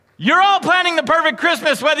You're all planning the perfect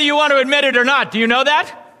Christmas, whether you want to admit it or not. Do you know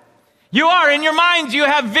that? You are. In your minds, you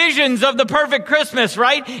have visions of the perfect Christmas,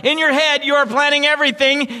 right? In your head, you are planning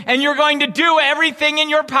everything, and you're going to do everything in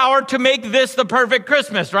your power to make this the perfect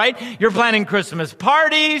Christmas, right? You're planning Christmas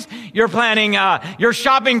parties. You're planning, you're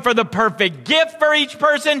shopping for the perfect gift for each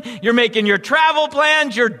person. You're making your travel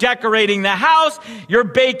plans. You're decorating the house. You're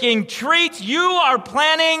baking treats. You are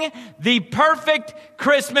planning the perfect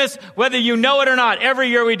Christmas, whether you know it or not. Every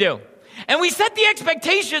year we do. And we set the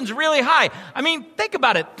expectations really high. I mean, think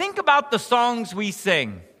about it. Think about the songs we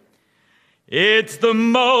sing. It's the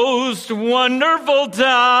most wonderful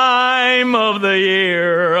time of the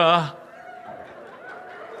year.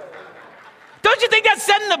 Don't you think that's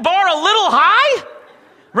setting the bar a little high?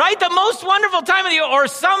 Right? The most wonderful time of the year. Or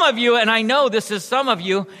some of you, and I know this is some of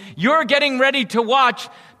you, you're getting ready to watch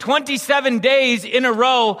 27 days in a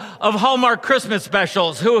row of Hallmark Christmas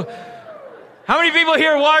specials. How many people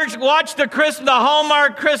here watch the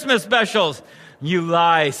Hallmark Christmas specials? You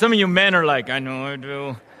lie. Some of you men are like, I know I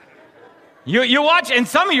do. You watch, and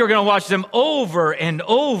some of you are going to watch them over and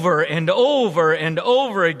over and over and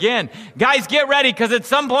over again. Guys, get ready, because at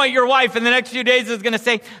some point your wife in the next few days is going to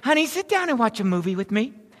say, honey, sit down and watch a movie with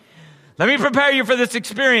me. Let me prepare you for this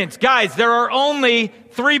experience. Guys, there are only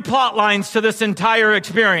 3 plot lines to this entire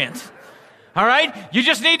experience. All right? You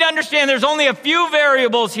just need to understand there's only a few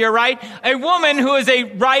variables here, right? A woman who is a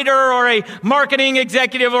writer or a marketing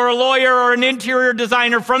executive or a lawyer or an interior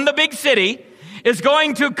designer from the big city is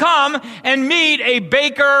going to come and meet a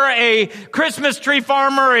baker, a Christmas tree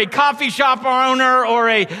farmer, a coffee shop owner, or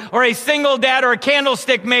a single dad or a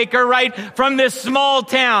candlestick maker, right, from this small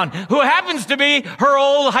town who happens to be her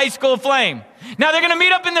old high school flame. Now, they're going to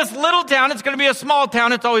meet up in this little town. It's going to be a small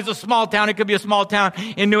town. It's always a small town. It could be a small town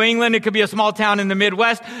in New England. It could be a small town in the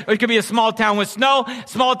Midwest. Or it could be a small town with snow,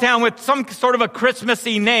 small town with some sort of a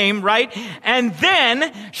Christmassy name, right? And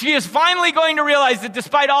then she is finally going to realize that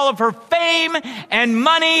despite all of her fame and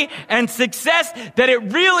money and success, that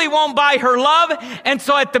it really won't buy her love. And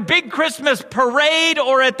so at the big Christmas parade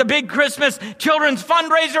or at the big Christmas children's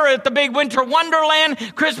fundraiser or at the big Winter Wonderland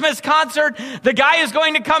Christmas concert, the guy is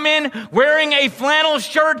going to come in wearing a flannel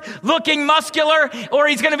shirt, looking muscular, or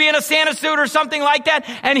he's going to be in a Santa suit or something like that,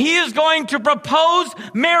 and he is going to propose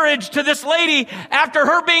marriage to this lady after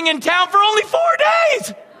her being in town for only 4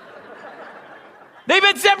 days. They've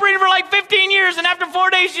been separated for like 15 years, and after 4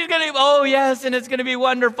 days, she's going to, oh yes, and it's going to be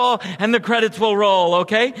wonderful, and the credits will roll,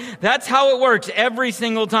 okay? That's how it works every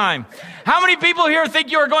single time. How many people here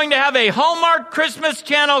think you are going to have a Hallmark Christmas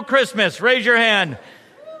Channel Christmas? Raise your hand.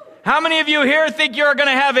 How many of you here think you're going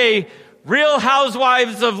to have a Real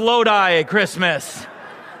Housewives of Lodi Christmas?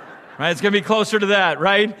 Right? It's going to be closer to that,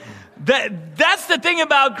 right? That's the thing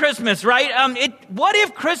about Christmas, right? What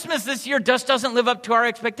if Christmas this year just doesn't live up to our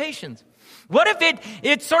expectations? What if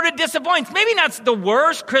it sort of disappoints? Maybe not the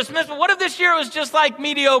worst Christmas, but what if this year was just like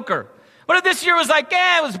mediocre? What if this year was like,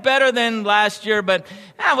 it was better than last year, but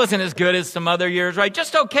it wasn't as good as some other years, right?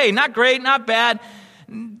 Just okay, not great, not bad,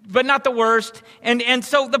 but not the worst. And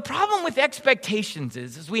so the problem with expectations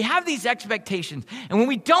is we have these expectations, and when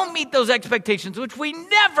we don't meet those expectations, which we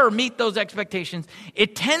never meet those expectations,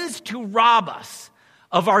 it tends to rob us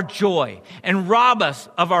of our joy and rob us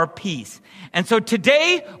of our peace. And so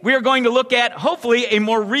today we are going to look at, hopefully, a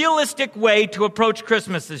more realistic way to approach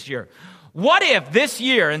Christmas this year. What if this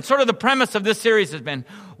year, and sort of the premise of this series has been,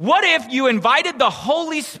 what if you invited the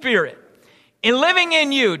Holy Spirit in living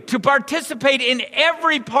in you to participate in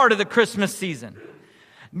every part of the Christmas season?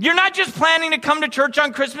 You're not just planning to come to church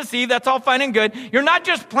on Christmas Eve. That's all fine and good. You're not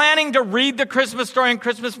just planning to read the Christmas story on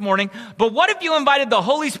Christmas morning. But what if you invited the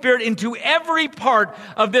Holy Spirit into every part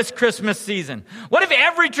of this Christmas season? What if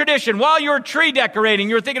every tradition, while you're tree decorating,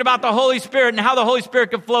 you're thinking about the Holy Spirit and how the Holy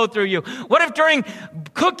Spirit could flow through you? What if during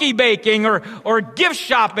cookie baking or gift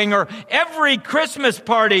shopping or every Christmas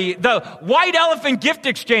party, the white elephant gift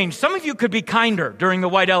exchange, some of you could be kinder during the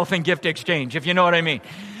white elephant gift exchange, if you know what I mean.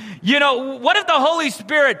 You know, what if the Holy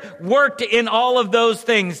Spirit worked in all of those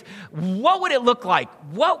things? What would it look like?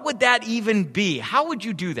 What would that even be? How would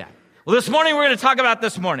you do that? Well, this morning we're going to talk about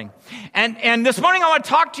this morning. And this morning I want to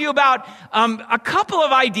talk to you about a couple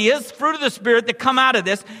of ideas, fruit of the Spirit, that come out of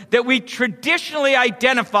this that we traditionally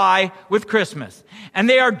identify with Christmas. And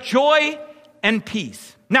they are joy and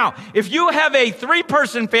peace. Now, if you have a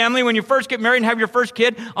 3-person family, when you first get married and have your first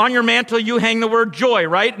kid, on your mantle you hang the word joy,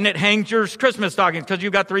 right? And it hangs your Christmas stockings because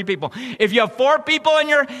you've got 3 people. If you have 4 people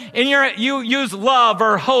you use love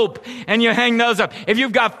or hope and you hang those up. If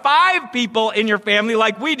you've got 5 people in your family,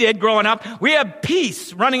 like we did growing up, we have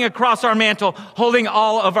peace running across our mantle, holding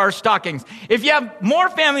all of our stockings. If you have more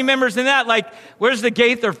family members than that, like where's the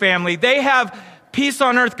Gaither family? They have peace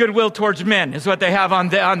on earth, goodwill towards men is what they have on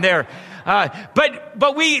there. But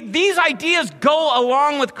these ideas go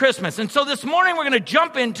along with Christmas. And so this morning we're going to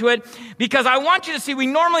jump into it because I want you to see we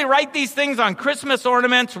normally write these things on Christmas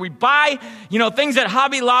ornaments. We buy, things at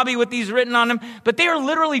Hobby Lobby with these written on them, but they are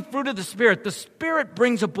literally fruit of the Spirit. The Spirit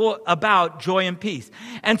brings about joy and peace.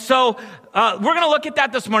 And so, we're going to look at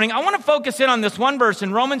that this morning. I want to focus in on this one verse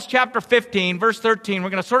in Romans chapter 15, verse 13. We're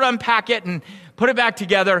going to sort of unpack it and put it back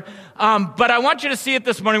together. But I want you to see it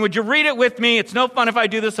this morning. Would you read it with me? It's no fun if I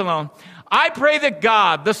do this alone. I pray that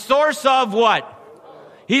God, the source of what?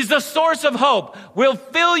 He's the source of hope, will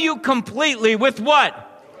fill you completely with what?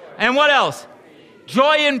 And what else?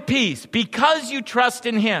 Joy and peace, because you trust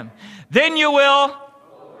in Him. Then you will,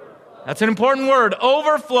 that's an important word,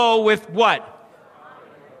 overflow with what?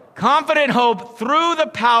 Confident hope through the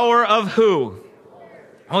power of who?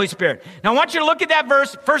 Holy Spirit. Now I want you to look at that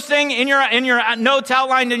verse. First thing in your notes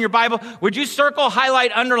outlined in your Bible, would you circle,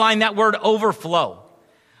 highlight, underline that word overflow?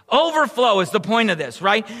 Overflow is the point of this,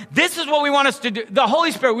 right? This is what we want us to do. The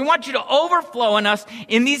Holy Spirit, we want you to overflow in us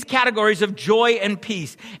in these categories of joy and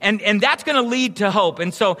peace. And that's going to lead to hope.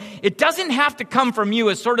 And so it doesn't have to come from you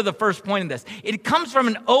as sort of the first point of this. It comes from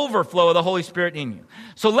an overflow of the Holy Spirit in you.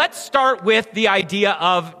 So let's start with the idea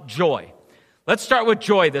of joy. Let's start with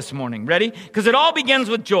joy this morning. Ready? Because it all begins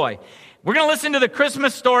with joy. We're going to listen to the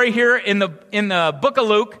Christmas story here in the book of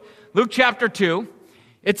Luke chapter 2.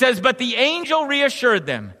 It says, but the angel reassured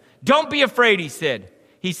them. Don't be afraid, he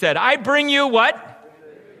said. I bring you what?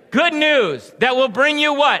 Good news that will bring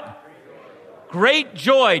you what? Great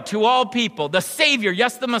joy to all people. The Savior,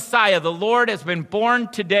 yes, the Messiah, the Lord has been born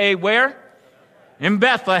today. Where? In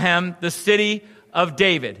Bethlehem, the city of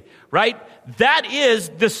David, right? That is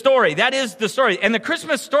the story. And the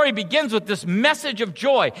Christmas story begins with this message of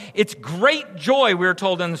joy. It's great joy, we're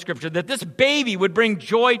told in the scripture, that this baby would bring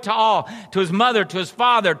joy to all, to his mother, to his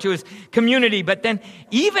father, to his community, but then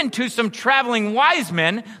even to some traveling wise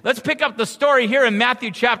men. Let's pick up the story here in Matthew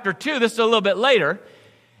chapter 2. This is a little bit later.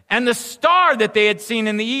 And the star that they had seen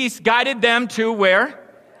in the east guided them to where?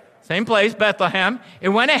 Same place, Bethlehem. It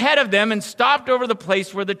went ahead of them and stopped over the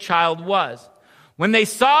place where the child was. When they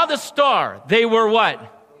saw the star, they were what?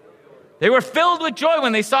 They were filled with joy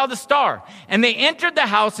when they saw the star. And they entered the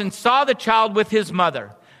house and saw the child with his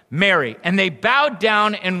mother, Mary. And they bowed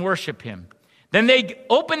down and worshiped him. Then they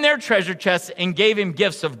opened their treasure chests and gave him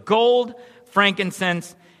gifts of gold,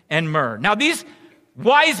 frankincense, and myrrh. Now these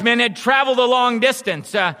wise men had traveled a long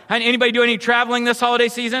distance. Anybody do any traveling this holiday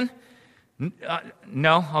season?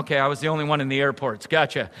 No? Okay, I was the only one in the airports.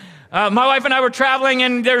 Gotcha. My wife and I were traveling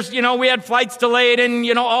and we had flights delayed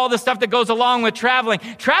and, all the stuff that goes along with traveling.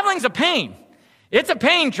 Traveling's a pain. It's a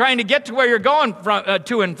pain trying to get to where you're going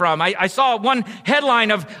to and from. I saw one headline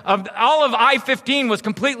of all of I-15 was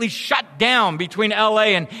completely shut down between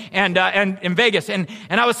LA and Vegas. And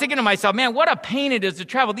I was thinking to myself, man, what a pain it is to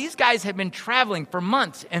travel. These guys had been traveling for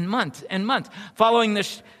months and months and months following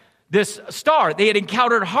this star. They had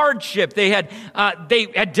encountered hardship. They had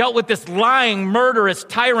dealt with this lying, murderous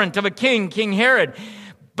tyrant of a king, King Herod.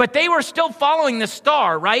 But they were still following the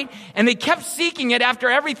star, right? And they kept seeking it after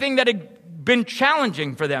everything that had been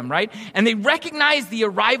challenging for them, right? And they recognized the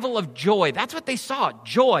arrival of joy. That's what they saw,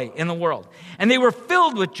 joy in the world. And they were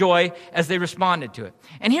filled with joy as they responded to it.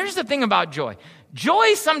 And here's the thing about joy.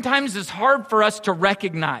 Joy sometimes is hard for us to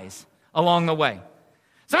recognize along the way.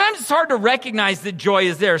 Sometimes it's hard to recognize that joy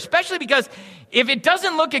is there, especially because if it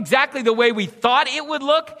doesn't look exactly the way we thought it would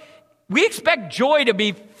look, we expect joy to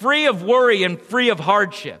be free of worry and free of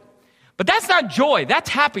hardship. But that's not joy, that's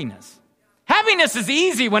happiness. Happiness is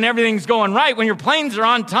easy when everything's going right, when your planes are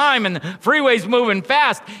on time and the freeway's moving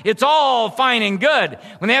fast. It's all fine and good.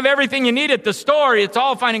 When they have everything you need at the store, it's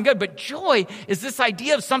all fine and good. But joy is this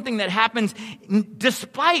idea of something that happens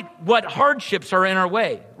despite what hardships are in our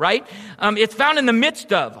way, right? It's found in the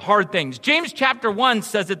midst of hard things. James chapter 1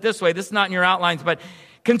 says it this way. This is not in your outlines, but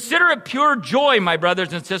consider it pure joy, my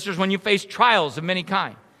brothers and sisters, when you face trials of many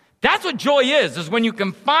kinds. That's what joy is when you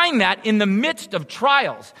can find that in the midst of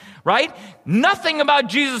trials, right? Nothing about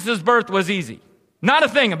Jesus' birth was easy. Not a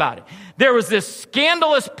thing about it. There was this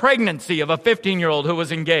scandalous pregnancy of a 15-year-old who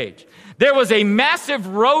was engaged. There was a massive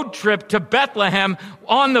road trip to Bethlehem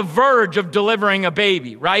on the verge of delivering a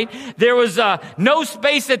baby, right? There was no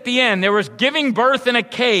space at the end. There was giving birth in a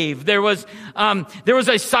cave. There was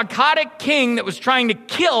a psychotic king that was trying to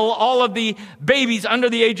kill all of the babies under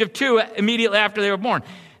the age of 2 immediately after they were born.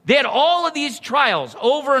 They had all of these trials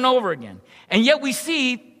over and over again. And yet we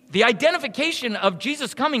see the identification of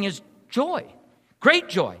Jesus coming is joy, great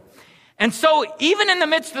joy. And so even in the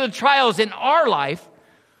midst of the trials in our life,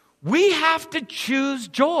 we have to choose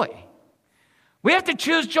joy. We have to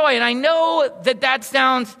choose joy. And I know that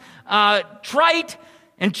sounds trite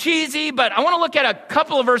and cheesy, but I want to look at a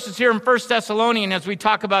couple of verses here in 1 Thessalonians as we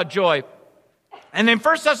talk about joy. And in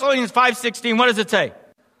 1 Thessalonians 5:16, what does it say?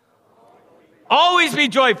 Always be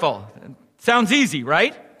joyful. Sounds easy,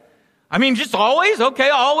 right? I mean, just always? Okay,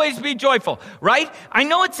 always be joyful, right? I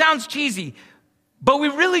know it sounds cheesy, but we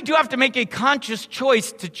really do have to make a conscious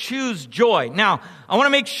choice to choose joy. Now, I want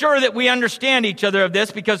to make sure that we understand each other of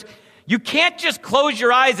this, because you can't just close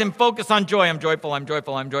your eyes and focus on joy. I'm joyful, I'm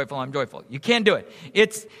joyful, I'm joyful, I'm joyful. You can't do it.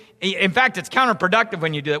 In fact, it's counterproductive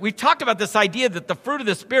when you do that. We've talked about this idea that the fruit of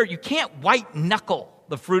the Spirit, you can't white knuckle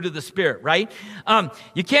the fruit of the Spirit, right?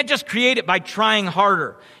 You can't just create it by trying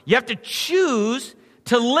harder. You have to choose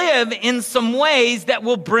to live in some ways that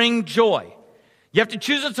will bring joy. You have to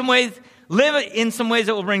choose in some ways, live in some ways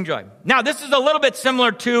that will bring joy. Now, this is a little bit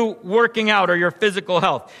similar to working out or your physical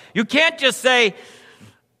health. You can't just say,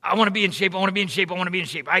 I want to be in shape, I want to be in shape, I want to be in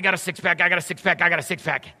shape. I got a six-pack, I got a six-pack, I got a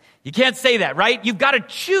six-pack. You can't say that, right? You've got to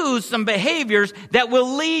choose some behaviors that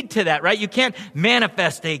will lead to that, right? You can't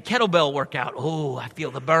manifest a kettlebell workout. Oh, I feel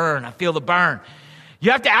the burn, I feel the burn. You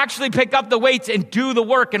have to actually pick up the weights and do the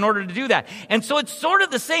work in order to do that. And so it's sort of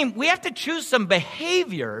the same. We have to choose some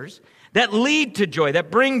behaviors that lead to joy, that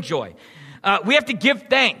bring joy. We have to give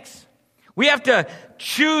thanks. We have to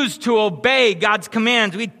choose to obey God's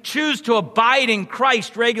commands. We choose to abide in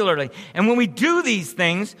Christ regularly. And when we do these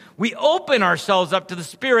things, we open ourselves up to the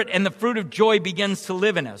Spirit, and the fruit of joy begins to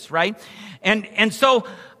live in us, right? And so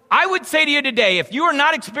I would say to you today, if you are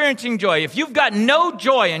not experiencing joy, if you've got no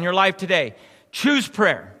joy in your life today, choose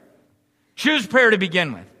prayer. Choose prayer to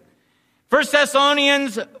begin with. 1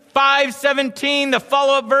 Thessalonians 5:17, the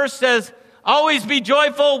follow-up verse says, always be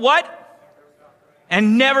joyful, what?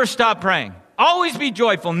 And never stop praying. Always be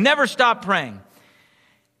joyful, never stop praying.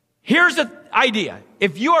 Here's the idea.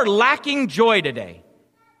 If you are lacking joy today,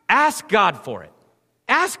 ask God for it.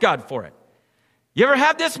 Ask God for it. You ever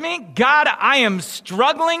have this mean? God, I am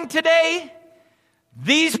struggling today.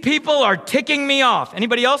 These people are ticking me off.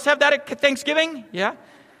 Anybody else have that at Thanksgiving? Yeah?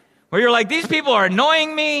 Where you're like, these people are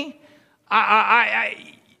annoying me. I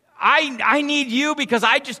need you because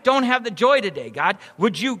I just don't have the joy today, God.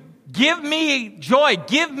 Would you give me joy?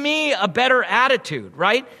 Give me a better attitude,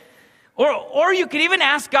 right? Or you could even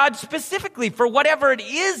ask God specifically for whatever it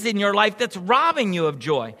is in your life that's robbing you of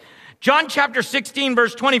joy. John chapter 16,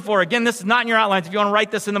 verse 24. Again, this is not in your outlines. If you want to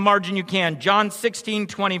write this in the margin, you can. John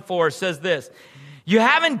 16:24 says this. You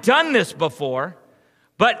haven't done this before,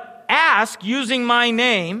 but ask using my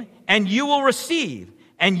name, and you will receive,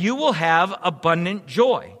 and you will have abundant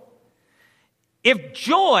joy. If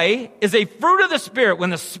joy is a fruit of the Spirit,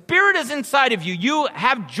 when the Spirit is inside of you, you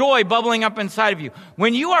have joy bubbling up inside of you.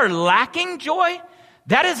 When you are lacking joy,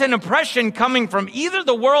 that is an oppression coming from either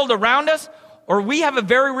the world around us, or we have a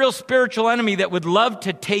very real spiritual enemy that would love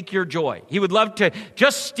to take your joy. He would love to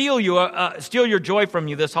just steal your joy from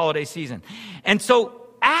you this holiday season. And so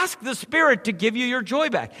ask the Spirit to give you your joy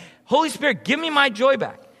back. Holy Spirit, give me my joy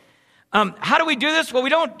back. How do we do this? Well, we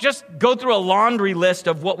don't just go through a laundry list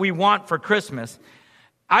of what we want for Christmas.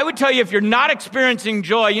 I would tell you, if you're not experiencing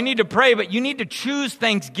joy, you need to pray, but you need to choose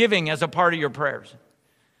thanksgiving as a part of your prayers.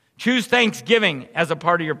 Choose thanksgiving as a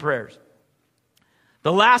part of your prayers.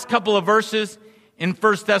 The last couple of verses in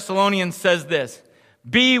 1 Thessalonians says this.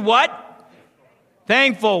 Be what?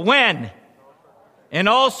 Thankful. When? In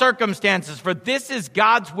all circumstances, for this is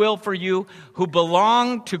God's will for you who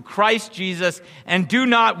belong to Christ Jesus, and do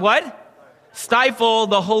not what? Stifle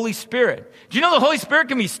the Holy Spirit. Do you know the Holy Spirit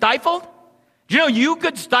can be stifled? Do you know you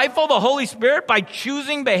could stifle the Holy Spirit by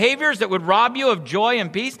choosing behaviors that would rob you of joy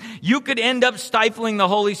and peace? You could end up stifling the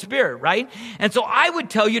Holy Spirit, right? And so I would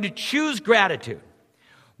tell you to choose gratitude.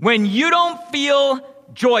 When you don't feel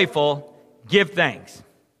joyful, give thanks.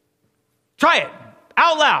 Try it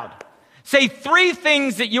out loud. Say 3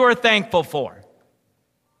 things that you are thankful for.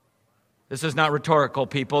 This is not rhetorical,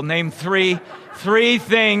 people. Name three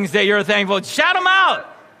things that you're thankful for. Shout them out.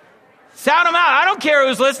 Shout them out. I don't care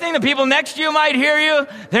who's listening. The people next to you might hear you.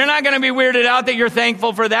 They're not going to be weirded out that you're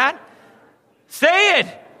thankful for that. Say it.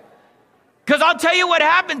 Because I'll tell you what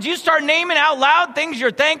happens. You start naming out loud things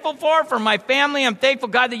you're thankful for my family. I'm thankful,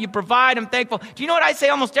 God, that you provide. I'm thankful. Do you know what I say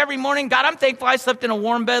almost every morning? God, I'm thankful I slept in a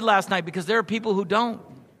warm bed last night, because there are people who don't.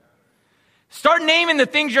 Start naming the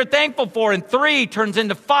things you're thankful for, and 3 turns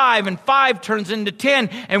into 5, and 5 turns into 10.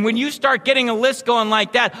 And when you start getting a list going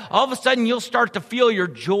like that, all of a sudden you'll start to feel your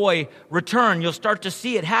joy return. You'll start to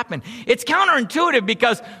see it happen. It's counterintuitive,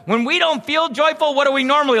 because when we don't feel joyful, what do we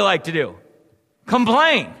normally like to do?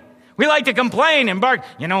 Complain. We like to complain and bark,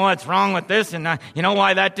 you know what's wrong with this, and you know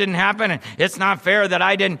why that didn't happen, and it's not fair that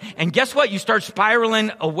I didn't. And guess what? You start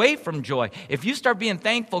spiraling away from joy. If you start being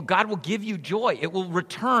thankful, God will give you joy. It will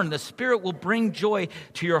return. The Spirit will bring joy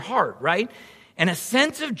to your heart, right? And a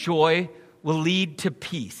sense of joy will lead to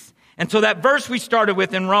peace. And so that verse we started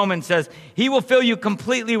with in Romans says, He will fill you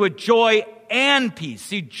completely with joy and peace.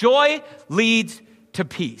 See, joy leads to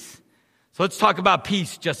peace. So let's talk about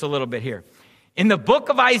peace just a little bit here. In the book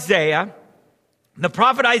of Isaiah, the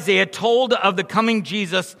prophet Isaiah told of the coming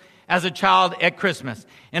Jesus as a child at Christmas.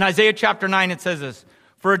 In Isaiah chapter 9, it says this,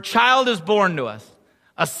 "For a child is born to us,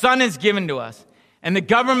 a son is given to us, and the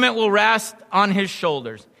government will rest on his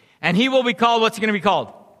shoulders. And he will be called," what's he going to be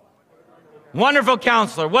called? Wonderful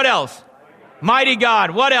Counselor. What else? Mighty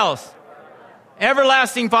God. What else?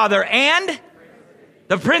 Everlasting Father. And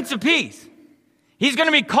the Prince of Peace. He's going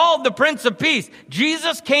to be called the Prince of Peace.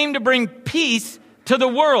 Jesus came to bring peace to the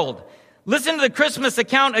world. Listen to the Christmas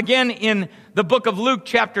account again in the book of Luke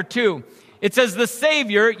chapter 2. It says, "The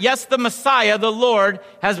Savior, yes, the Messiah, the Lord,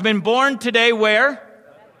 has been born today where?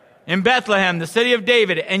 In Bethlehem, the city of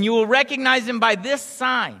David. And you will recognize him by this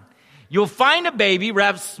sign. You'll find a baby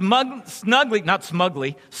wrapped snugly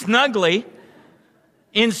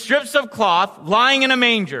in strips of cloth, lying in a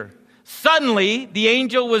manger." Suddenly, the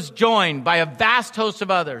angel was joined by a vast host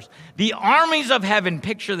of others. The armies of heaven,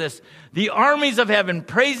 picture this, the armies of heaven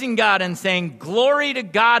praising God and saying, "Glory to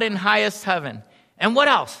God in highest heaven." And what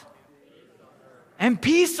else? And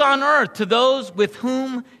peace on earth to those with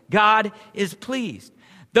whom God is pleased.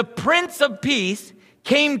 The Prince of Peace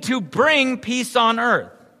came to bring peace on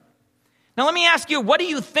earth. Now let me ask you, what do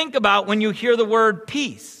you think about when you hear the word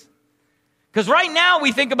peace? Because right now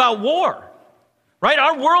we think about war. Right?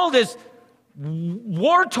 Our world is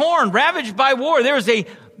war-torn, ravaged by war. There's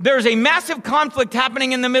a massive conflict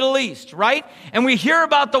happening in the Middle East, right? And we hear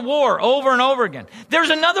about the war over and over again.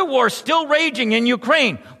 There's another war still raging in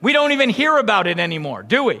Ukraine. We don't even hear about it anymore,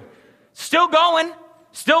 do we? Still going,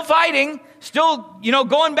 still fighting, still,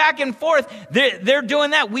 going back and forth. They're doing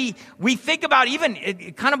that. We think about, even,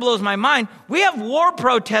 it kind of blows my mind, we have war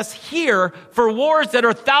protests here for wars that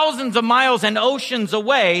are thousands of miles and oceans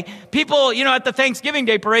away. People, at the Thanksgiving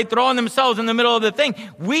Day parade throwing themselves in the middle of the thing.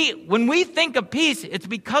 When we think of peace, it's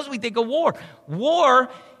because we think of war. War,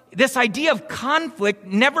 this idea of conflict,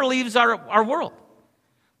 never leaves our world.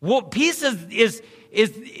 Well, peace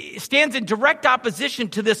stands in direct opposition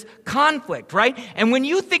to this conflict, right? And when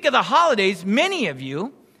you think of the holidays, many of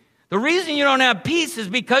you, the reason you don't have peace is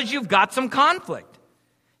because you've got some conflict.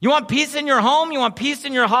 You want peace in your home? You want peace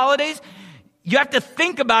in your holidays? You have to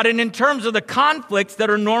think about it in terms of the conflicts that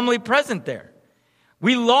are normally present there.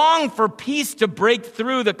 We long for peace to break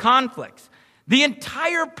through the conflicts. The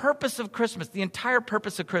entire purpose of Christmas,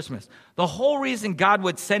 the whole reason God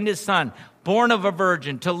would send his son, born of a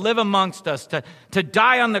virgin, to live amongst us, to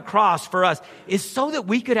die on the cross for us, is so that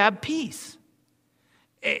we could have peace.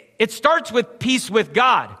 It starts with peace with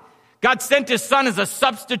God. God sent his son as a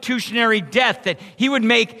substitutionary death, that he would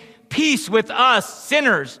make peace with us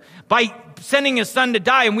sinners by sending his son to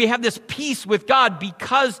die. And we have this peace with God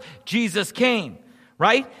because Jesus came,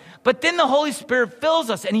 right? But then the Holy Spirit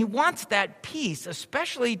fills us, and he wants that peace,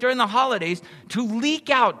 especially during the holidays, to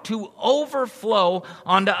leak out, to overflow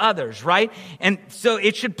onto others, right? And so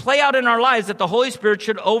it should play out in our lives that the Holy Spirit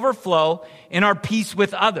should overflow in our peace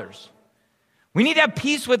with others. We need to have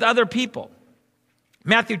peace with other people.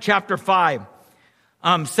 Matthew chapter 5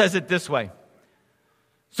 says it this way.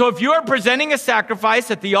 "So if you are presenting a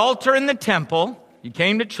sacrifice at the altar in the temple," you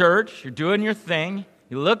came to church, you're doing your thing,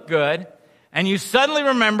 you look good, and you suddenly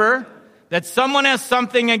remember that someone has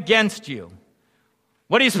something against you,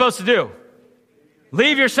 what are you supposed to do?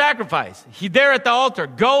 Leave your sacrifice. There at the altar.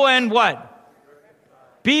 Go and what?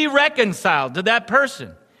 Be reconciled to that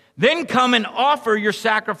person. Then come and offer your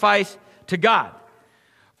sacrifice to God.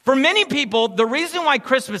 For many people, the reason why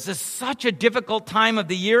Christmas is such a difficult time of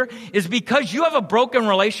the year is because you have a broken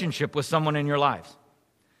relationship with someone in your lives.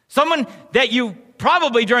 Someone that you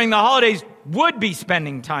probably during the holidays would be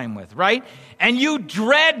spending time with, right? And you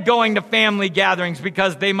dread going to family gatherings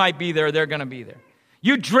because they might be there, they're going to be there.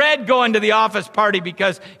 You dread going to the office party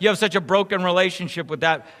because you have such a broken relationship with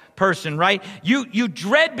that person, right? You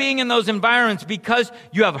dread being in those environments because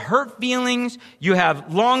you have hurt feelings, you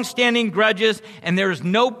have long-standing grudges, and there's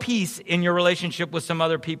no peace in your relationship with some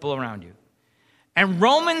other people around you. And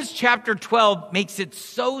Romans chapter 12 makes it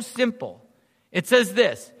so simple. It says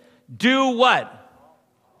this, do what?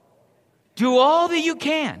 Do all that you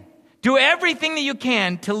can. Do everything that you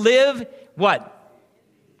can to live what?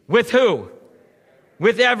 With who?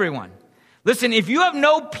 With everyone. Listen, if you have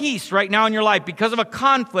no peace right now in your life because of a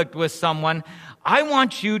conflict with someone, I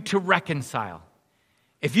want you to reconcile.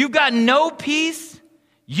 If you've got no peace,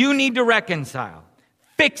 you need to reconcile.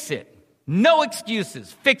 Fix it. No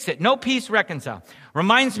excuses. Fix it. No peace, reconcile.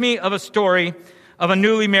 Reminds me of a story of a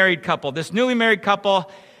newly married couple. This newly married couple,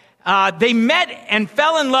 they met and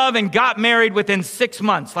fell in love and got married within 6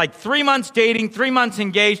 months. Like 3 months dating, 3 months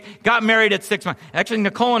engaged, got married at 6 months. Actually,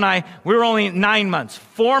 Nicole and I, we were only 9 months.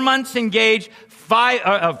 4 months engaged,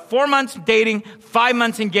 4 months dating, 5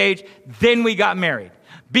 months engaged, then we got married.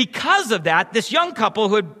 Because of that, this young couple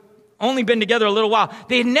who had only been together a little while,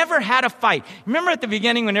 they had never had a fight. Remember at the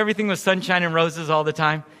beginning when everything was sunshine and roses all the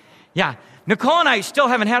time? Yeah. Nicole and I still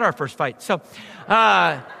haven't had our first fight. So,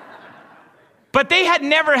 but they had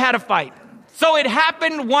never had a fight. So it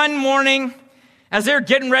happened one morning as they're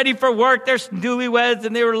getting ready for work. They're newlyweds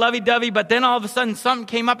and they were lovey-dovey, but then all of a sudden something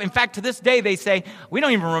came up. In fact, to this day, they say, we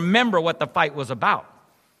don't even remember what the fight was about.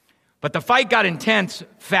 But the fight got intense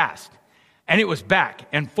fast. And it was back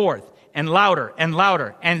and forth and louder and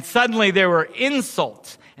louder. And suddenly there were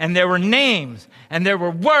insults and there were names and there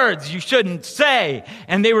were words you shouldn't say.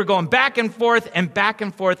 And they were going back and forth and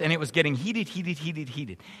it was getting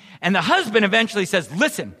heated. And the husband eventually says,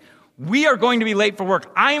 listen, we are going to be late for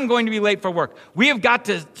work. I am going to be late for work. We have got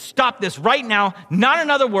to stop this right now. Not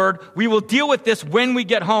another word. We will deal with this when we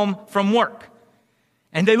get home from work.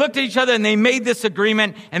 And they looked at each other and they made this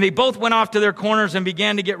agreement and they both went off to their corners and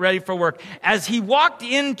began to get ready for work. As he walked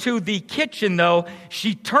into the kitchen, though,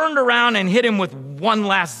 she turned around and hit him with one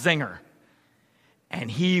last zinger.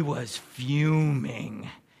 And he was fuming.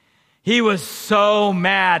 He was so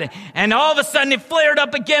mad. And all of a sudden it flared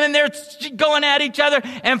up again and they're going at each other.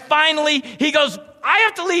 And finally he goes, I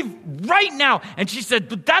have to leave right now. And she said,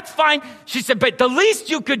 but that's fine. She said, but the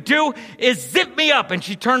least you could do is zip me up. And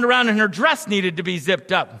she turned around and her dress needed to be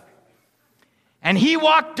zipped up. And he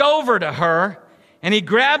walked over to her and he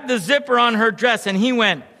grabbed the zipper on her dress and he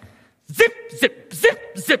went, zip, zip,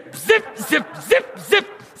 zip, zip, zip, zip, zip, zip,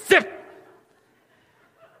 zip.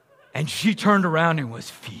 And she turned around and was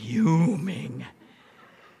fuming.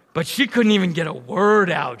 But she couldn't even get a word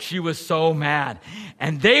out. She was so mad.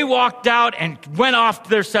 And they walked out and went off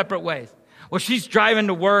their separate ways. Well, she's driving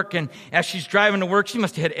to work, and as she's driving to work, she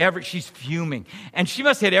must have hit she's fuming. And she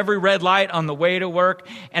must have hit every red light on the way to work.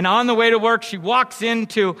 And on the way to work, she walks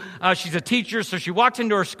into, she's a teacher, so she walks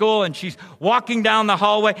into her school, and she's walking down the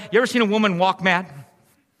hallway. You ever seen a woman walk mad?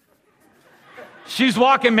 She's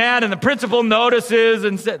walking mad, and the principal notices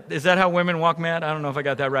and said, is that how women walk mad? I don't know if I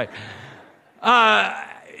got that right.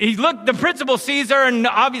 The principal sees her and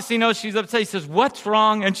obviously knows she's upset. He says, what's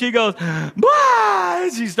wrong? And she goes, bah!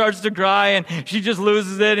 She starts to cry and she just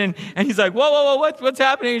loses it. And he's like, whoa, what's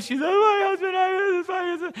happening? And she's like, my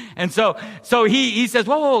husband. And so he says,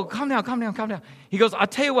 whoa, calm down. He goes, I'll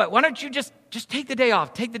tell you what, why don't you just take the day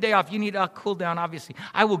off? Take the day off. You need to cool down, obviously.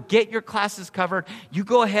 I will get your classes covered. You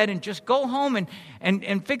go ahead and just go home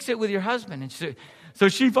and fix it with your husband. And so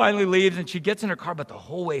she finally leaves and she gets in her car, but the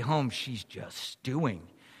whole way home, she's just stewing.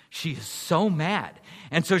 She is so mad.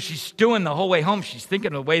 And so she's stewing the whole way home. She's thinking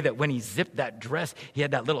of the way that when he zipped that dress, he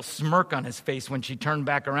had that little smirk on his face when she turned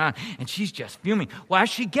back around. And she's just fuming. Well, as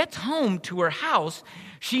she gets home to her house,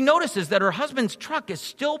 she notices that her husband's truck is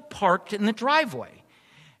still parked in the driveway.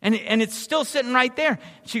 And it's still sitting right there.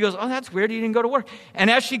 She goes, oh, that's weird. He didn't go to work.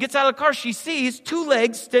 And as she gets out of the car, she sees two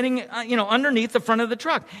legs sitting, underneath the front of the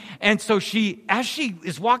truck. And so as she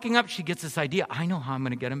is walking up, she gets this idea. I know how I'm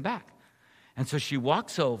going to get him back. And so she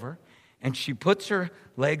walks over and she puts her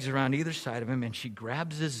legs around either side of him and she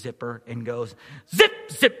grabs his zipper and goes, zip,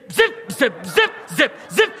 zip, zip, zip, zip, zip,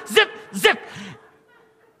 zip, zip, zip.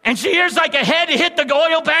 And she hears like a head hit the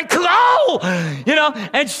oil pan,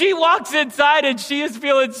 and she walks inside and she is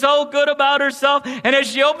feeling so good about herself. And as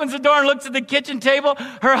she opens the door and looks at the kitchen table,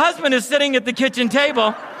 her husband is sitting at the kitchen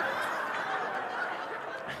table.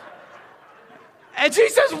 And she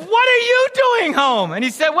says, what are you doing home? And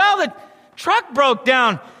he said, well, the truck broke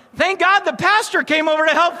down. Thank God the pastor came over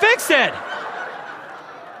to help fix it.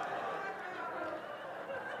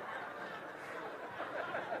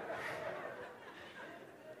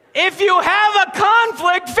 If you have a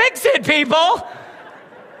conflict, fix it, people.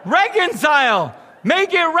 Reconcile.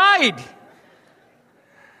 Make it right.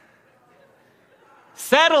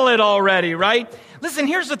 Settle it already, right? Listen,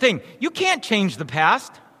 here's the thing. You can't change the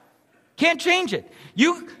past. Can't change it.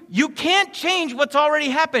 You can't change what's already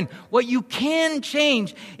happened. What you can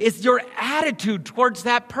change is your attitude towards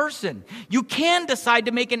that person. You can decide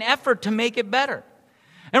to make an effort to make it better.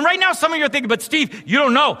 And right now, some of you are thinking, but Steve, you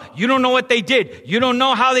don't know. You don't know what they did. You don't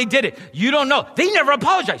know how they did it. You don't know. They never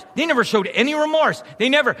apologized. They never showed any remorse. They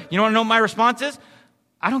never. You want to know what my response is?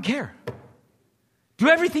 I don't care. Do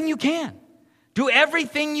everything you can. Do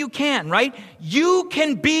everything you can, right? You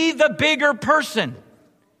can be the bigger person.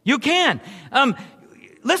 You can.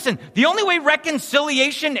 Listen, the only way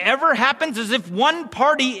reconciliation ever happens is if one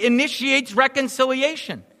party initiates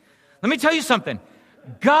reconciliation. Let me tell you something.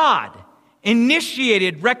 God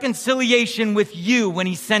initiated reconciliation with you when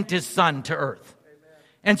he sent his son to earth.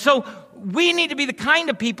 And so we need to be the kind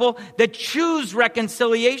of people that choose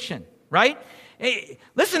reconciliation, right? Hey,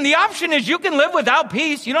 listen, the option is you can live without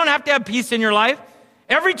peace. You don't have to have peace in your life.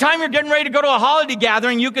 Every time you're getting ready to go to a holiday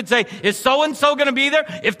gathering, you could say, is so-and-so going to be there?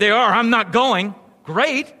 If they are, I'm not going.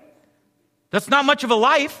 Great. That's not much of a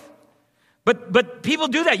life. But people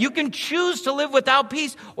do that. You can choose to live without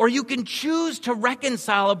peace, or you can choose to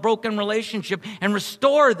reconcile a broken relationship and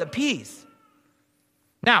restore the peace.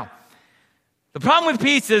 Now, the problem with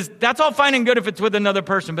peace is that's all fine and good if it's with another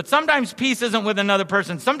person, but sometimes peace isn't with another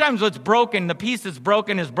person. Sometimes what's broken, the peace that's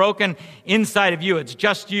broken is broken inside of you. It's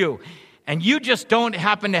just you. And you just don't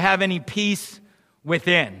happen to have any peace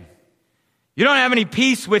within. You don't have any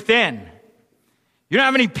peace within. You don't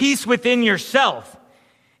have any peace within yourself.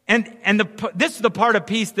 And this is the part of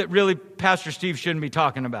peace that really Pastor Steve shouldn't be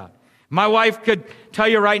talking about. My wife could tell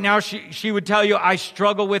you right now, she would tell you, I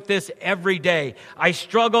struggle with this every day. I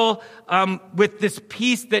struggle with this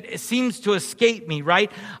peace that seems to escape me,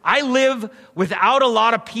 right? I live without a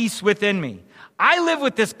lot of peace within me. I live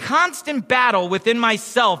with this constant battle within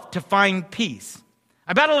myself to find peace.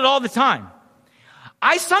 I battle it all the time.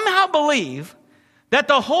 I somehow believe that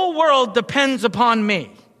the whole world depends upon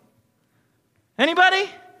me. Anybody?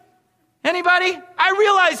 Anybody? I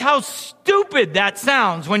realize how stupid that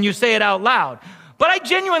sounds when you say it out loud. But I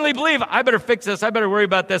genuinely believe I better fix this. I better worry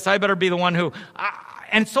about this. I better be the one who...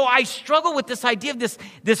 And so I struggle with this idea of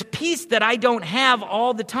this peace that I don't have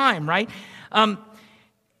all the time, right? And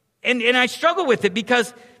I struggle with it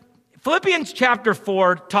because Philippians chapter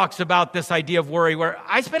 4 talks about this idea of worry, where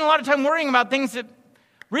I spend a lot of time worrying about things that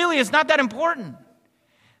really is not that important.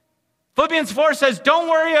 Philippians 4 says, don't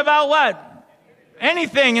worry about what?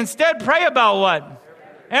 Anything. Instead, pray about what?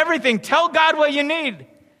 Everything. Tell God what you need.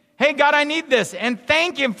 Hey, God, I need this. And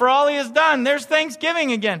thank him for all he has done. There's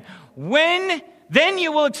Thanksgiving again. Then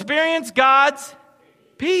you will experience God's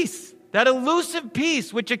peace. That elusive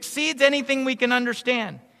peace which exceeds anything we can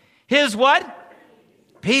understand. His what?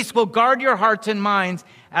 Peace will guard your hearts and minds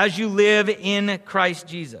as you live in Christ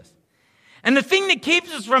Jesus. And the thing that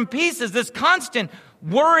keeps us from peace is this constant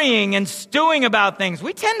worrying and stewing about things.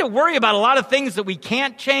 We tend to worry about a lot of things that we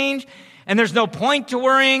can't change, and there's no point to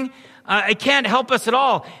worrying. It can't help us at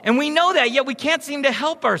all. And we know that, yet we can't seem to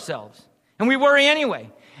help ourselves. And we worry anyway.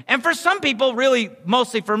 And for some people, really,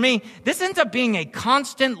 mostly for me, this ends up being a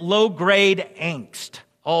constant low-grade angst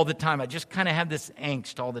all the time. I just kind of have this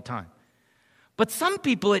angst all the time. But some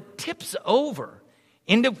people, it tips over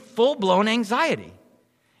into full-blown anxiety.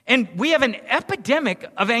 And we have an epidemic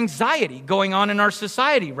of anxiety going on in our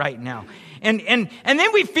society right now. And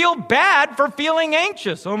then we feel bad for feeling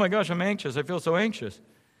anxious. Oh my gosh, I'm anxious. I feel so anxious.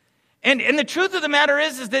 And the truth of the matter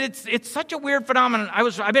is that it's such a weird phenomenon.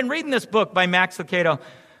 I've been reading this book by Max Lucado.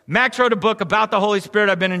 Max wrote a book about the Holy Spirit.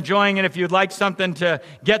 I've been enjoying it. If you'd like something to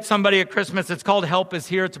get somebody at Christmas, it's called Help Is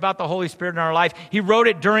Here. It's about the Holy Spirit in our life. He wrote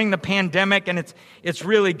it during the pandemic, and it's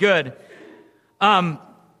really good.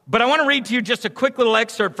 But I want to read to you just a quick little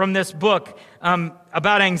excerpt from this book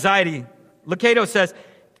about anxiety. Lucado says,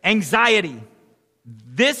 anxiety,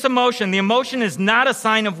 this emotion, the emotion is not a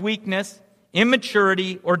sign of weakness,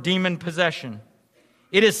 immaturity, or demon possession.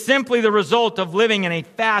 It is simply the result of living in a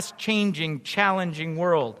fast-changing, challenging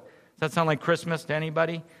world. Does that sound like Christmas to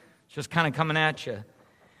anybody? It's just kind of coming at you.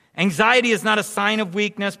 Anxiety is not a sign of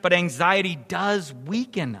weakness, but anxiety does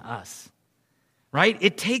weaken us. Right?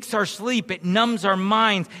 It takes our sleep. It numbs our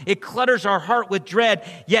minds. It clutters our heart with dread.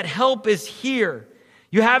 Yet help is here.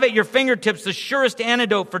 You have at your fingertips the surest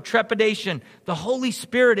antidote for trepidation, the Holy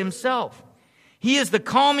Spirit himself. He is the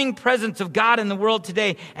calming presence of God in the world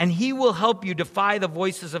today, and he will help you defy the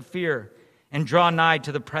voices of fear and draw nigh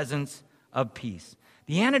to the presence of peace.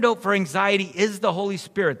 The antidote for anxiety is the Holy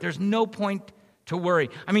Spirit. There's no point to worry.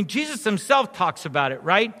 I mean, Jesus himself talks about it,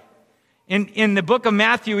 right? In the book of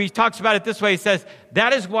Matthew, he talks about it this way. He says,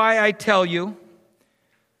 that is why I tell you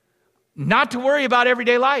not to worry about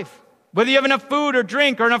everyday life, whether you have enough food or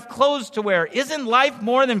drink or enough clothes to wear. Isn't life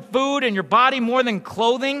more than food and your body more than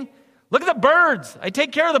clothing? Look at the birds. I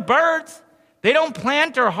take care of the birds. They don't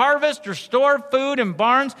plant or harvest or store food in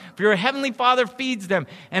barns, for your heavenly Father feeds them.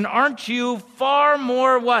 And aren't you far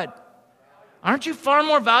more what? Aren't you far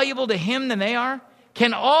more valuable to him than they are?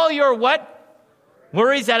 Can all your what?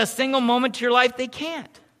 Worries add a single moment to your life? They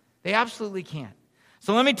can't. They absolutely can't.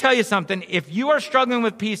 So let me tell you something. If you are struggling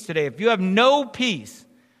with peace today, if you have no peace,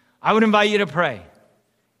 I would invite you to pray.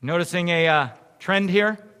 Noticing a trend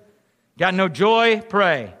here? Got no joy?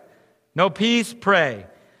 Pray. No peace? Pray.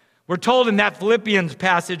 We're told in that Philippians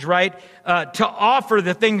passage, right, to offer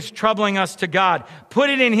the things troubling us to God. Put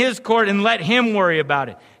it in his court and let him worry about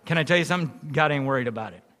it. Can I tell you something? God ain't worried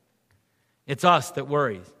about it. It's us that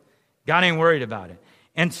worries. God ain't worried about it.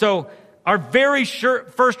 And so our very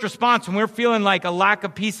first response when we're feeling like a lack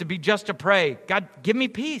of peace would be just to pray. God, give me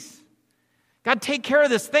peace. God, take care of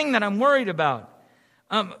this thing that I'm worried about.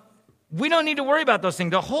 We don't need to worry about those things.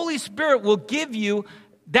 The Holy Spirit will give you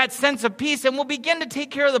that sense of peace and will begin to take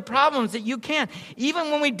care of the problems that you can. Even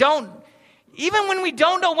when we don't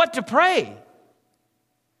know what to pray.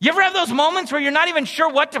 You ever have those moments where you're not even sure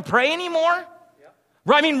what to pray anymore?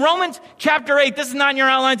 Right, I mean, Romans chapter 8, this is not in your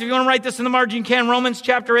outlines. If you want to write this in the margin, you can. Romans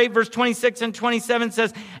chapter 8, verse 26 and 27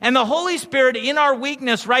 says, and the Holy Spirit in our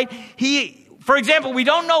weakness, right? For example, we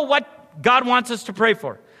don't know what God wants us to pray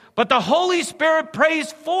for, but the Holy Spirit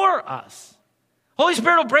prays for us. Holy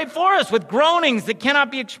Spirit will pray for us with groanings that cannot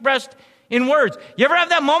be expressed in words. You ever have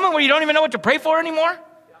that moment where you don't even know what to pray for anymore?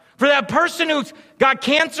 For that person who's got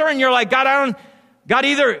cancer and you're like, God,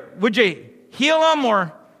 either would you heal them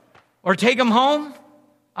or take them home?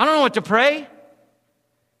 I don't know what to pray.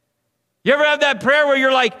 You ever have that prayer where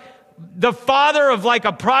you're like the father of like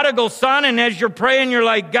a prodigal son, and as you're praying, you're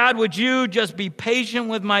like, God, would you just be patient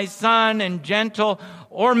with my son and gentle?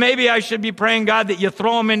 Or maybe I should be praying, God, that you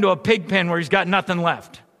throw him into a pig pen where he's got nothing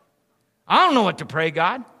left. I don't know what to pray,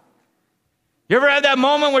 God. You ever have that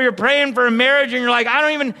moment where you're praying for a marriage and you're like, I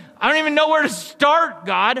don't even know where to start,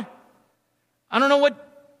 God. I don't know what.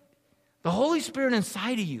 The Holy Spirit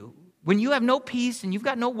inside of you, when you have no peace and you've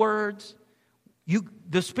got no words,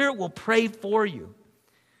 the Spirit will pray for you.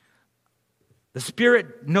 The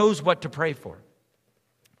Spirit knows what to pray for.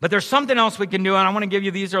 But there's something else we can do, and I want to give you,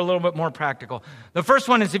 these are a little bit more practical. The first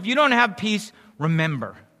one is, if you don't have peace,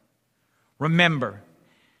 remember. Remember.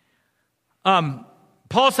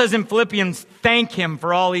 Paul says in Philippians, thank him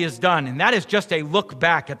for all he has done. And that is just a look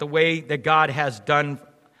back at the way that God has done.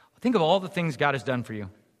 Think of all the things God has done for you.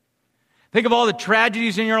 Think of all the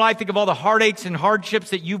tragedies in your life. Think of all the heartaches and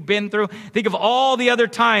hardships that you've been through. Think of all the other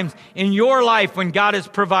times in your life when God has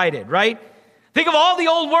provided, right? Think of all the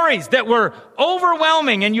old worries that were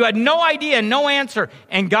overwhelming and you had no idea, no answer,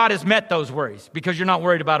 and God has met those worries because you're not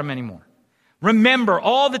worried about them anymore. Remember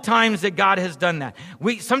all the times that God has done that.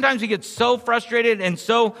 Sometimes we get so frustrated and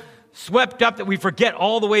so swept up that we forget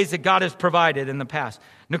all the ways that God has provided in the past.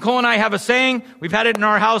 Nicole and I have a saying. We've had it in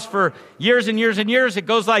our house for years and years and years. It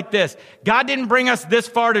goes like this. God didn't bring us this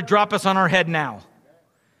far to drop us on our head now.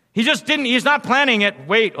 He just didn't. He's not planning it.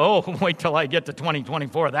 Wait till I get to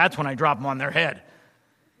 2024. That's when I drop them on their head.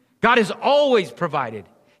 God has always provided.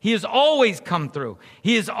 He has always come through.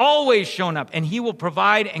 He has always shown up. And he will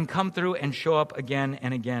provide and come through and show up again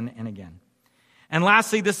and again and again. And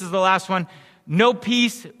lastly, this is the last one. No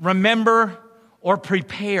peace, remember, or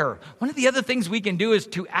prepare. One of the other things we can do is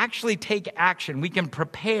to actually take action. We can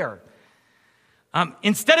prepare.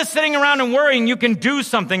 Instead of sitting around and worrying, you can do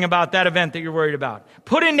something about that event that you're worried about.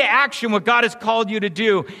 Put into action what God has called you to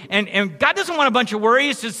do. And God doesn't want a bunch of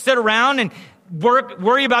worries to sit around and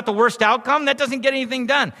worry about the worst outcome. That doesn't get anything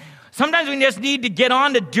done. Sometimes we just need to get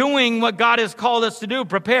on to doing what God has called us to do,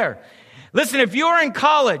 prepare. Listen, if you are in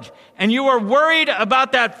college and you are worried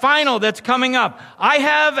about that final that's coming up, I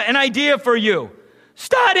have an idea for you.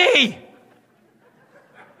 Study!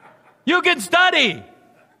 You can study,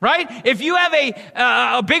 right? If you have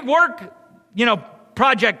a big work,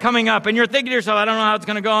 project coming up and you're thinking to yourself, I don't know how it's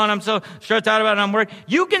going to go on. I'm so stressed out about it. I'm worried.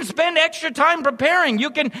 You can spend extra time preparing. You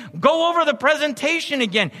can go over the presentation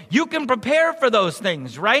again. You can prepare for those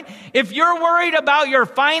things, right? If you're worried about your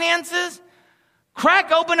finances,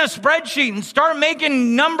 crack open a spreadsheet and start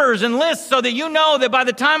making numbers and lists so that you know that by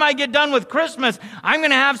the time I get done with Christmas, I'm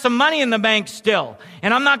going to have some money in the bank still,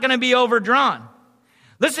 and I'm not going to be overdrawn.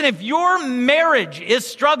 Listen, if your marriage is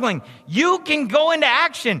struggling, you can go into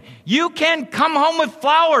action. You can come home with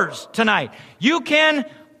flowers tonight. You can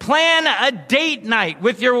plan a date night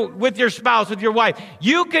with your spouse, with your wife.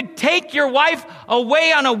 You could take your wife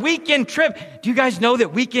away on a weekend trip. Do you guys know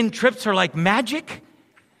that weekend trips are like magic?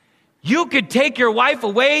 You could take your wife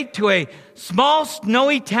away to a small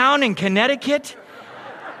snowy town in Connecticut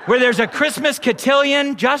where there's a Christmas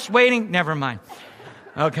cotillion just waiting. Never mind.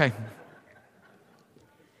 Okay.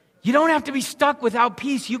 You don't have to be stuck without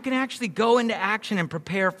peace. You can actually go into action and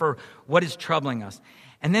prepare for what is troubling us.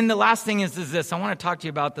 And then the last thing is this. I want to talk to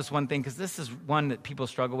you about this one thing because this is one that people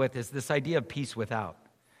struggle with, is this idea of peace without.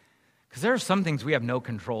 Because there are some things we have no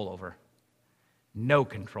control over. No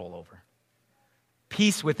control over.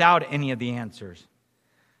 Peace without any of the answers.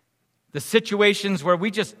 The situations where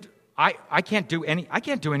we just, I can't do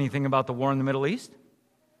anything about the war in the Middle East.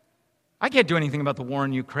 I can't do anything about the war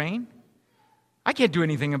in Ukraine. I can't do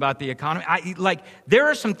anything about the economy. There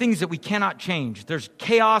are some things that we cannot change. There's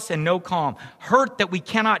chaos and no calm. Hurt that we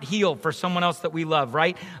cannot heal for someone else that we love,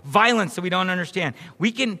 right? Violence that we don't understand.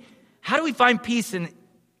 How do we find peace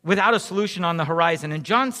without a solution on the horizon? And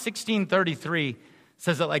John 16:33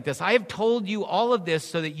 says it like this. I have told you all of this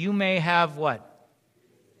so that you may have what?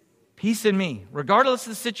 Peace in me. Regardless of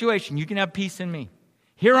the situation, you can have peace in me.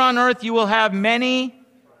 Here on earth you will have many,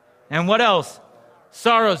 and what else?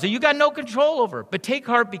 Sorrows that you got no control over. But take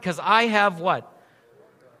heart because I have what?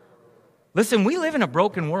 Listen, we live in a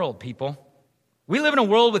broken world, people. We live in a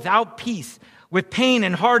world without peace, with pain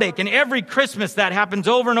and heartache. And every Christmas that happens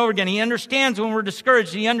over and over again. He understands when we're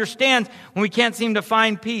discouraged. He understands when we can't seem to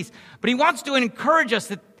find peace. But he wants to encourage us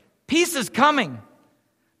that peace is coming.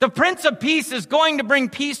 The Prince of Peace is going to bring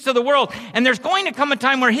peace to the world. And there's going to come a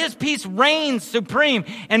time where his peace reigns supreme.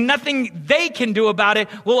 And nothing they can do about it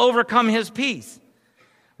will overcome his peace.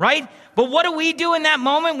 Right? But what do we do in that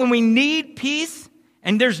moment when we need peace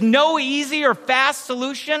and there's no easy or fast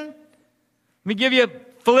solution? Let me give you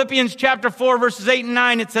Philippians chapter 4, verses 8 and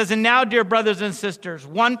 9. It says, and now, dear brothers and sisters,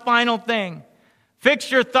 one final thing. Fix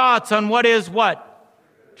your thoughts on what is what?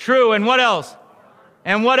 True. And what else?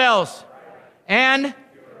 And what else? And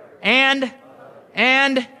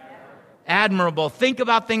admirable. Think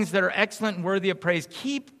about things that are excellent and worthy of praise.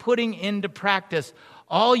 Keep putting into practice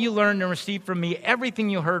all you learned and received from me, everything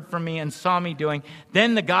you heard from me and saw me doing,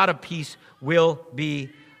 then the God of peace will be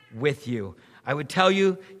with you. I would tell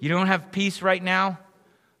you, you don't have peace right now,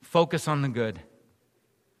 focus on the good.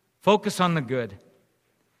 Focus on the good.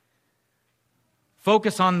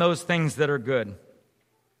 Focus on those things that are good.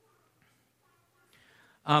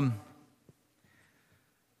 A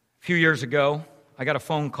few years ago, I got a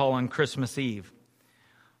phone call on Christmas Eve.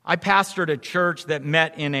 I pastored a church that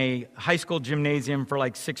met in a high school gymnasium for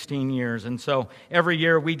like 16 years. And so every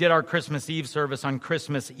year we did our Christmas Eve service on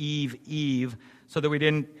Christmas Eve so that we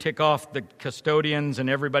didn't tick off the custodians and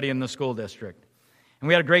everybody in the school district. And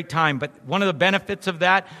we had a great time. But one of the benefits of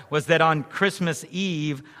that was that on Christmas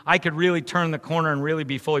Eve, I could really turn the corner and really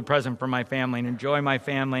be fully present for my family and enjoy my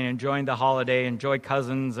family and enjoy the holiday, enjoy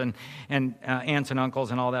cousins and aunts and uncles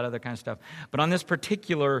and all that other kind of stuff. But on this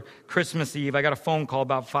particular Christmas Eve, I got a phone call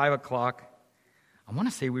about 5 o'clock. I want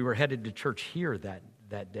to say we were headed to church here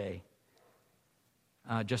that day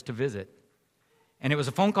just to visit. And it was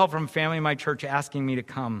a phone call from a family in my church asking me to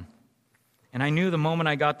come. And I knew the moment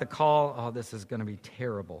I got the call, this is going to be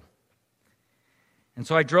terrible. And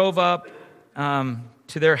so I drove up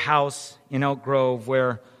to their house in Elk Grove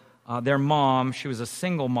where their mom, she was a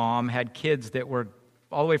single mom, had kids that were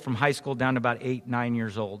all the way from high school down to about 8, 9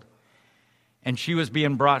 years old. And she was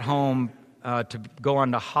being brought home to go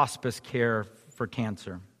on to hospice care for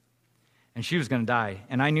cancer. And she was going to die.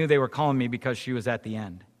 And I knew they were calling me because she was at the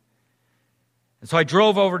end. And so I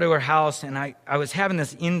drove over to her house, and I was having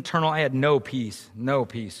this internal, I had no peace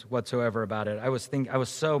whatsoever about it. I was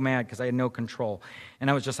so mad because I had no control. And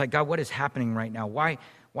I was just like, God, what is happening right now? Why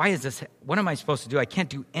is this? What am I supposed to do? I can't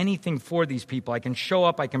do anything for these people. I can show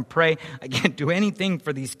up, I can pray. I can't do anything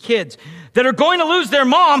for these kids that are going to lose their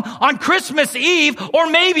mom on Christmas Eve, or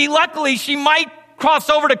maybe, luckily, she might cross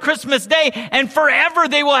over to Christmas Day, and forever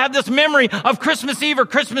they will have this memory of Christmas Eve or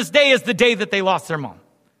Christmas Day as the day that they lost their mom.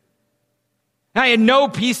 I had no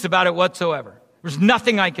peace about it whatsoever. There was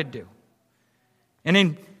nothing I could do. And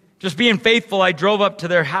in just being faithful, I drove up to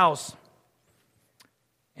their house.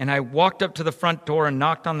 And I walked up to the front door and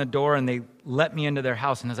knocked on the door, and they let me into their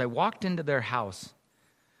house. And as I walked into their house,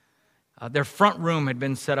 their front room had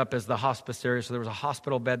been set up as the hospice area. So there was a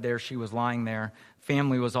hospital bed there. She was lying there.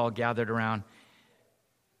 Family was all gathered around.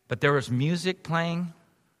 But there was music playing.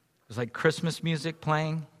 It was like Christmas music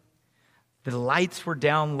playing. The lights were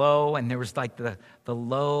down low, and there was like the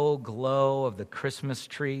low glow of the Christmas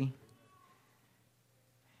tree.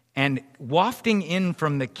 And wafting in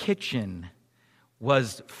from the kitchen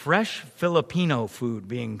was fresh Filipino food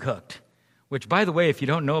being cooked, which, by the way, if you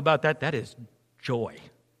don't know about that, that is joy.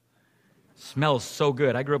 Smells so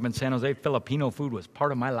good. I grew up in San Jose. Filipino food was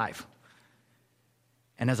part of my life.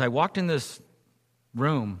 And as I walked in this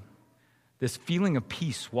room, this feeling of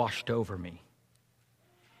peace washed over me.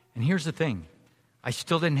 And here's the thing. I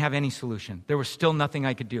still didn't have any solution. There was still nothing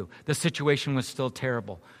I could do. The situation was still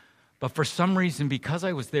terrible. But for some reason, because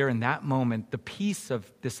I was there in that moment, the peace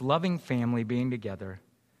of this loving family being together,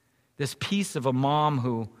 this peace of a mom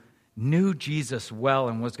who knew Jesus well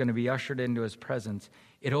and was going to be ushered into his presence,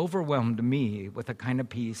 it overwhelmed me with a kind of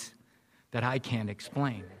peace that I can't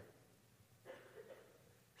explain.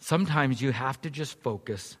 Sometimes you have to just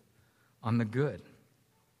focus on the good.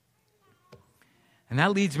 And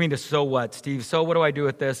that leads me to so what, Steve? So what do I do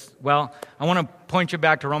with this? Well, I want to point you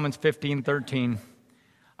back to Romans 15:13.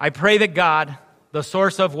 I pray that God, the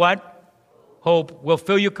source of what? Hope, will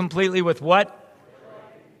fill you completely with what?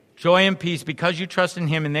 Joy and peace, because you trust in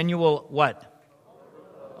him, and then you will what?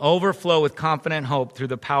 Overflow with confident hope through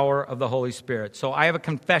the power of the Holy Spirit. So I have a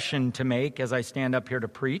confession to make as I stand up here to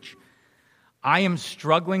preach. I am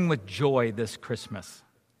struggling with joy this Christmas.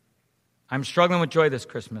 I'm struggling with joy this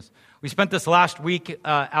Christmas. We spent this last week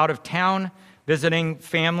out of town visiting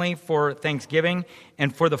family for Thanksgiving.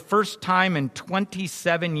 And for the first time in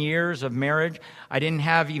 27 years of marriage, I didn't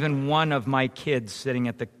have even one of my kids sitting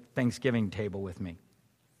at the Thanksgiving table with me.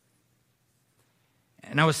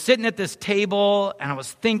 And I was sitting at this table, and I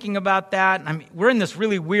was thinking about that. I mean, we're in this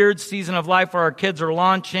really weird season of life where our kids are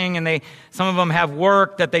launching, and some of them have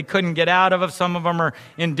work that they couldn't get out of. Some of them are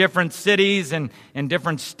in different cities and in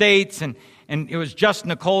different states. And it was just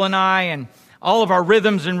Nicole and I, and all of our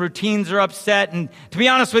rhythms and routines are upset. And to be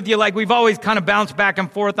honest with you, like we've always kind of bounced back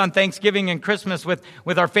and forth on Thanksgiving and Christmas with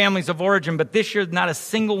our families of origin. But this year, not a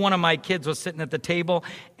single one of my kids was sitting at the table,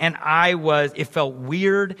 and it felt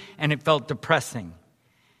weird and it felt depressing.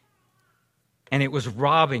 And it was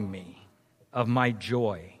robbing me of my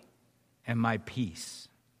joy and my peace.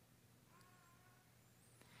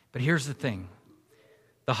 But here's the thing.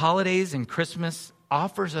 The holidays and Christmas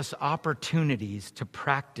offers us opportunities to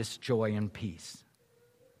practice joy and peace.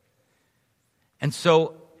 And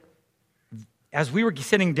so, as we were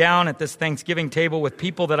sitting down at this Thanksgiving table with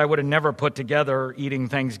people that I would have never put together eating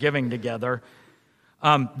Thanksgiving together,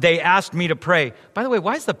 they asked me to pray. By the way,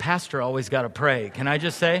 why is the pastor always got to pray? Can I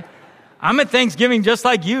just say? I'm at Thanksgiving just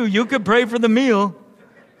like you. You could pray for the meal.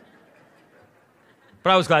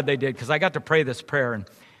 But I was glad they did, because I got to pray this prayer. And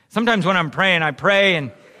sometimes when I'm praying, I pray,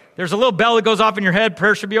 and there's a little bell that goes off in your head.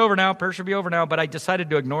 Prayer should be over now. Prayer should be over now. But I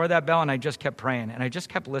decided to ignore that bell, and I just kept praying. And I just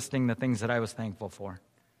kept listing the things that I was thankful for.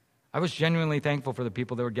 I was genuinely thankful for the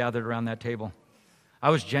people that were gathered around that table.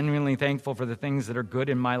 I was genuinely thankful for the things that are good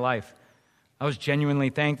in my life. I was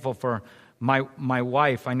genuinely thankful for my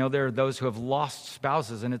wife. I know there are those who have lost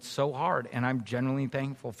spouses, and it's so hard, and I'm genuinely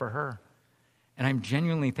thankful for her. And I'm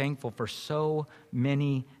genuinely thankful for so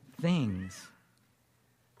many things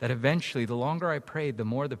that eventually, the longer I prayed, the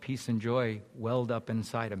more the peace and joy welled up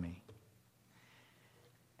inside of me.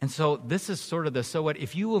 And so this is sort of so what?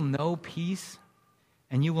 If you will know peace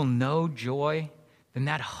and you will know joy, then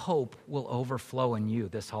that hope will overflow in you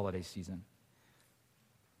this holiday season.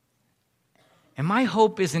 And my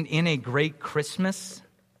hope isn't in a great Christmas.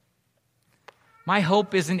 My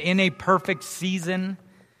hope isn't in a perfect season.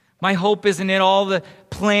 My hope isn't in all the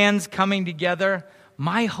plans coming together.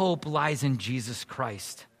 My hope lies in Jesus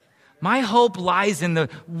Christ. My hope lies in the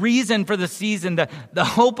reason for the season, the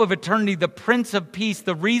hope of eternity, the Prince of Peace,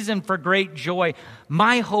 the reason for great joy.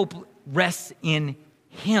 My hope rests in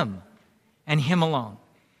him and him alone.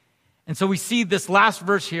 And so we see this last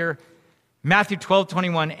verse here, Matthew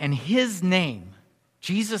 12:21, and his name,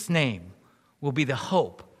 Jesus' name, will be the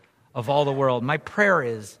hope of all the world. My prayer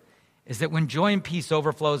is that when joy and peace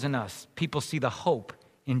overflows in us, people see the hope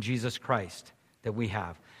in Jesus Christ that we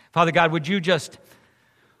have. Father God, would you just,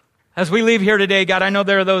 as we leave here today, God, I know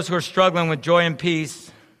there are those who are struggling with joy and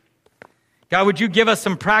peace. God, would you give us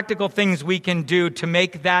some practical things we can do to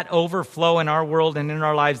make that overflow in our world and in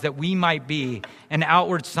our lives, that we might be an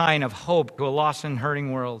outward sign of hope to a lost and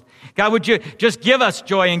hurting world. God, would you just give us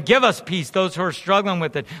joy and give us peace, those who are struggling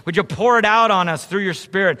with it. Would you pour it out on us through your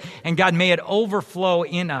Spirit? And God, may it overflow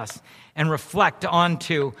in us and reflect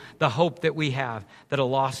onto the hope that we have, that a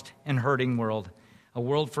lost and hurting world, a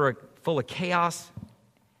world full of chaos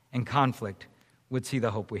and conflict, would see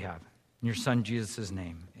the hope we have. In your Son, Jesus'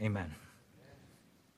 name, amen.